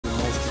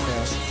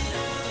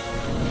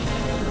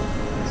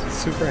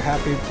super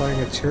happy playing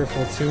a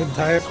cheerful tune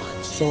type,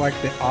 so like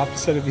the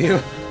opposite of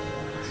you.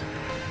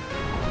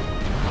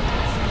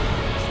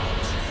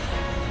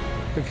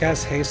 Who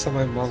casts haste on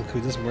my monk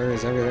who just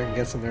murders everything and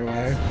gets in their way?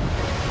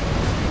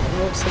 I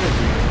love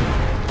synergy.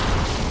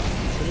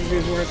 Synergy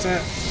is where it's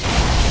at.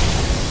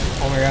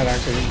 Oh my god, I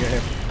actually didn't get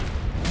hit.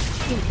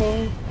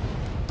 Beautiful.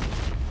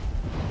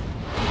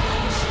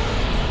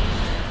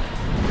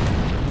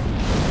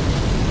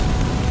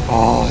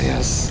 Oh,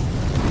 yes.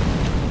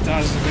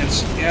 Dodge the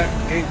bitch. Yeah,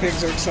 gay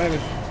pigs are excited.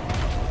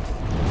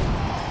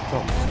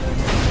 Oh.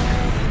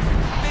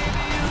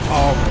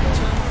 Oh my god.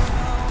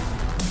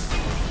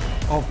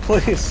 Oh,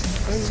 please.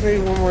 I just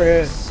need one more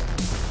hit.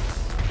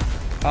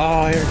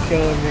 Oh, you're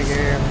killing me,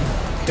 game.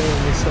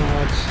 Killing me so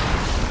much.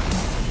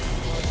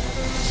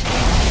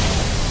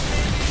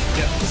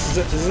 Yeah, this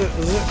is it.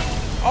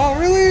 Oh,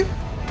 really?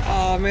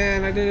 Oh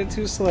man, I did it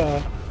too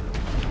slow.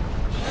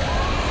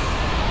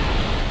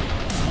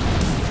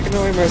 Taking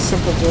away my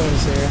simple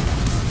joys here.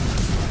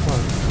 Come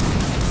on.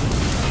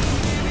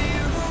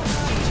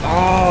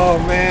 Oh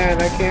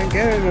man, I can't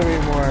get it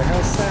anymore.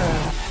 How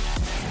sad.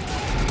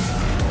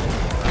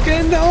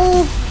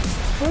 Gendo!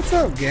 What's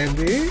up,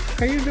 Gendy?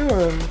 How you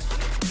doing?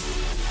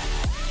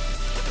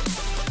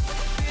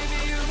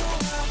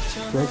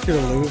 Broke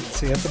your loot,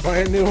 so you have to buy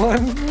a new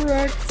one?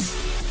 Reks.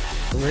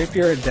 A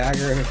rapier, a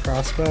dagger, and a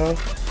crossbow.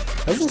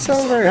 Doesn't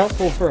sound very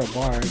helpful for a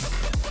bard.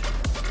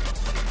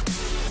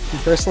 You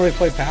personally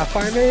play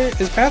Pathfinder?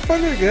 Is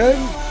Pathfinder good?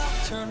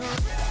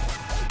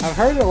 I've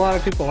heard a lot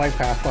of people like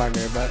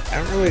Pathfinder, but I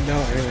don't really know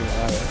anything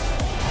about it.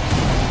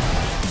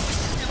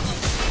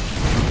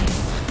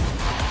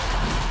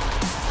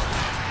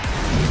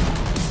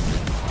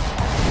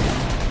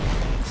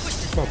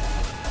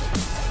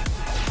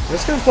 I'm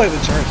just gonna play the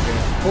charge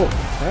game. Oh,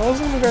 that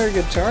wasn't a very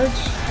good charge.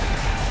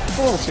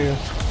 How about you?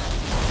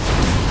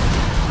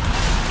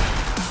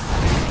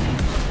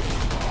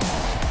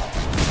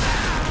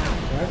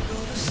 What?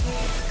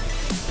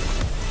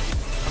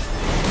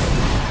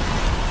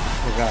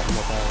 Oh god, I'm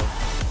not that.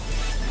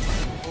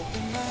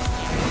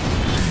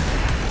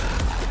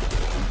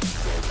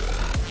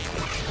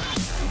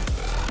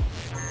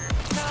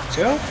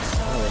 Chill?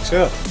 Oh,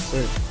 chill.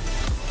 Sweet.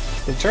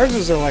 The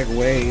charges are like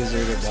way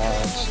easier to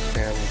dodge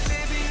and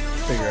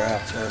figure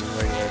out than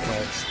regular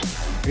attacks.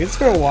 Are you just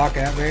gonna walk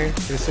at me? Are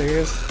you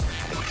serious?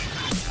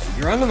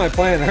 You're onto my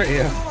plan, aren't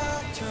you?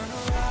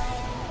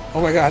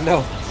 Oh my god,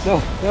 no.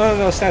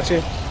 No,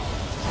 statue.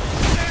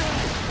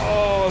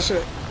 Oh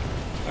shit.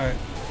 Alright,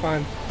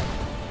 fine.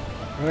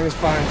 Everything is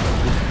fine.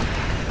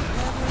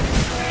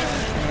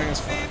 Everything is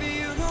fine.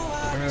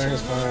 Everything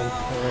is fine.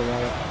 Don't worry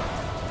about it.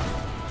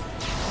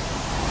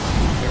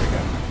 There we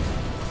go.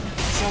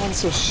 That one's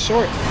so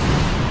short.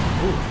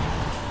 Ooh.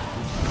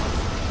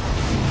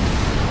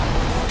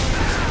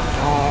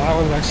 Oh, that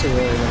one's actually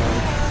really bad.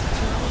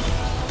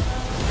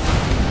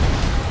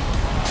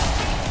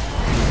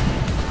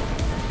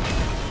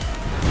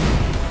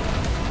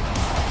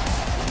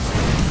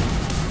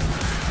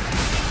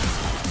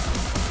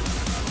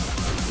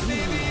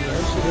 They're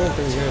actually doing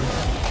pretty good.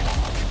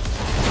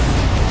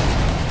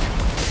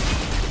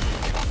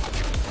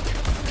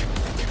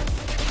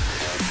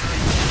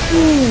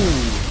 Ooh!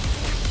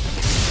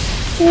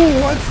 Ooh,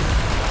 what?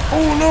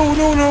 Oh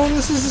no,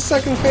 this is the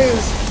second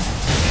phase.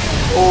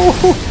 Oh!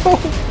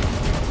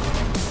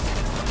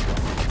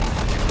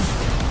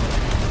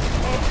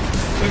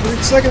 We've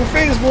reached second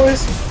phase,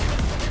 boys!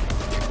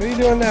 What are you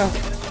doing now?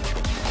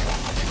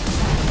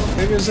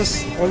 Maybe it's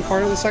just one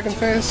part of the second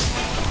phase?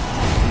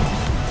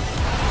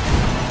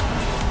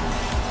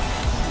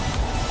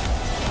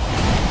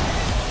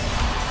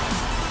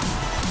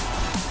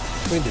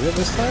 Can we do it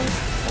this time?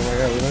 Oh my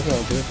god, we might be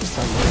able to do it this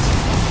time, boys.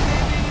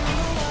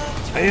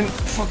 I didn't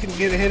fucking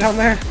get a hit on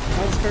there?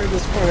 That was very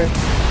disappointing.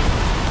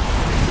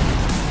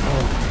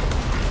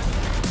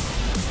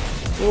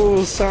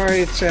 Oh,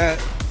 sorry, chat.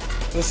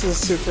 This is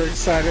super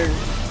exciting.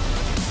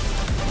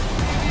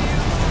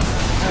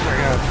 Oh my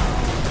god.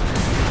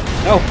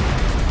 No!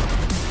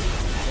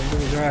 I'm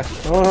gonna dry.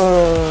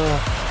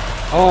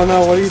 Oh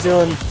no, what are you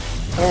doing?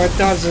 How do I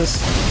dodge this?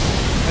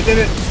 I did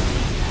it!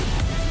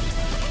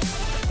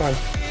 Fine.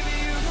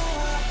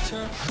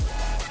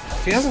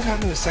 If he hasn't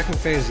gotten to the second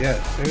phase yet,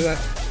 maybe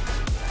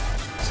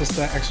it's just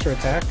that extra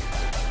attack?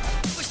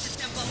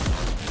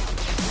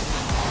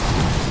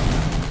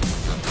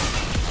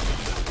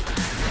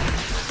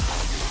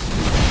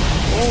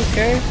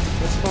 Okay,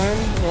 that's fine.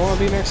 I want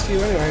to be next to you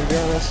anyway, to be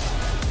honest.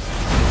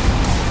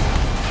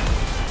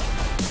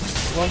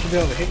 I want to be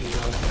able to hit you,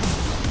 though.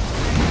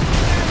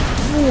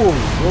 Whoa.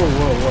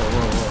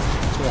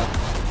 Chill out.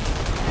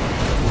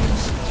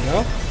 No?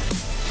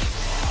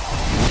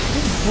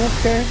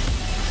 Okay.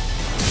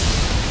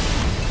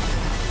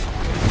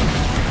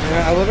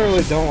 Yeah, I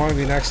literally don't want to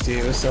be next to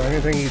you, so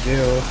anything you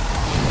do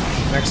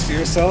next to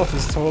yourself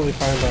is totally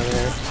fine by me.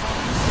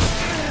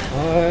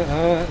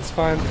 It's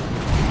fine.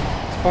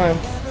 It's fine.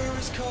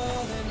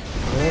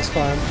 That's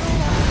fine.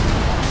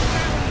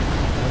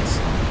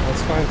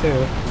 That's fine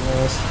too.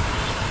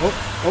 Oh.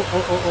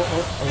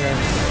 Okay.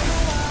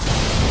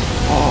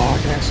 Oh, I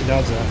can actually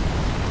dodge that.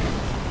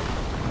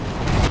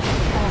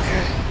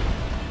 Okay.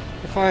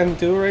 You're fine.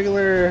 Do a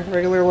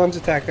regular lunge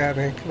attack at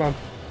me. Come on.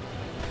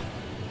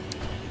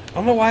 I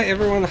don't know why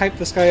everyone hyped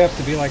this guy up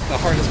to be like the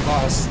hardest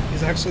boss.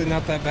 He's actually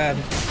not that bad.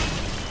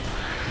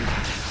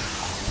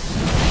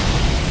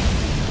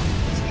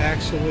 He's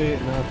actually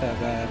not that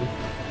bad.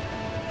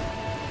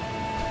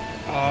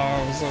 Oh,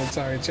 I'm so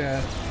sorry,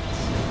 chat. I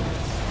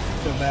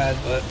feel bad,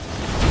 but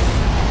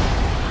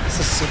this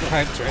is super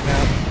hyped right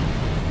now.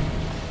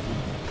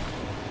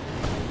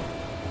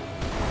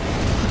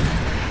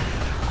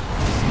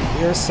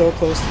 We are so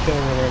close to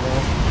killing him right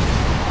now.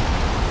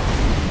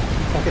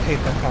 I fucking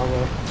hate that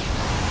combo.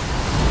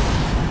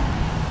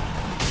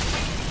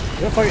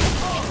 Don't fuck it.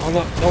 Oh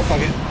no, don't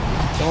fuck it.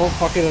 Don't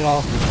fuck it at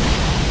all.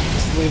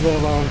 Just leave it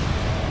alone.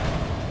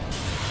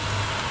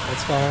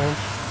 That's fine.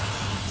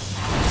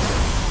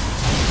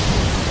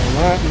 I'm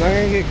not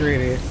gonna get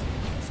greedy.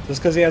 Just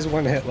because he has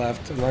one hit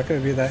left. I'm not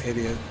gonna be that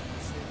idiot.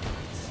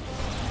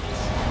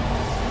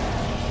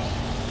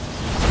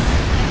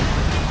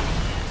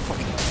 Fuck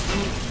it.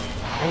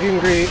 I'm getting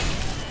greedy.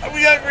 Oh,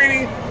 we got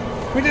greedy!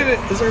 We did it!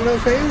 Is there another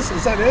phase?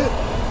 Is that it?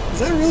 Is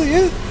that really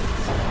it?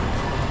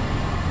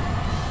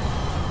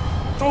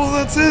 Oh,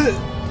 that's it!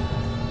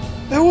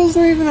 That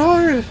wasn't even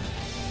hard!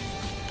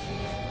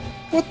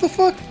 What the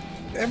fuck?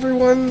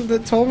 Everyone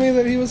that told me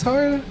that he was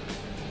hard?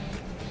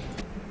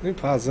 Let me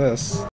pause this.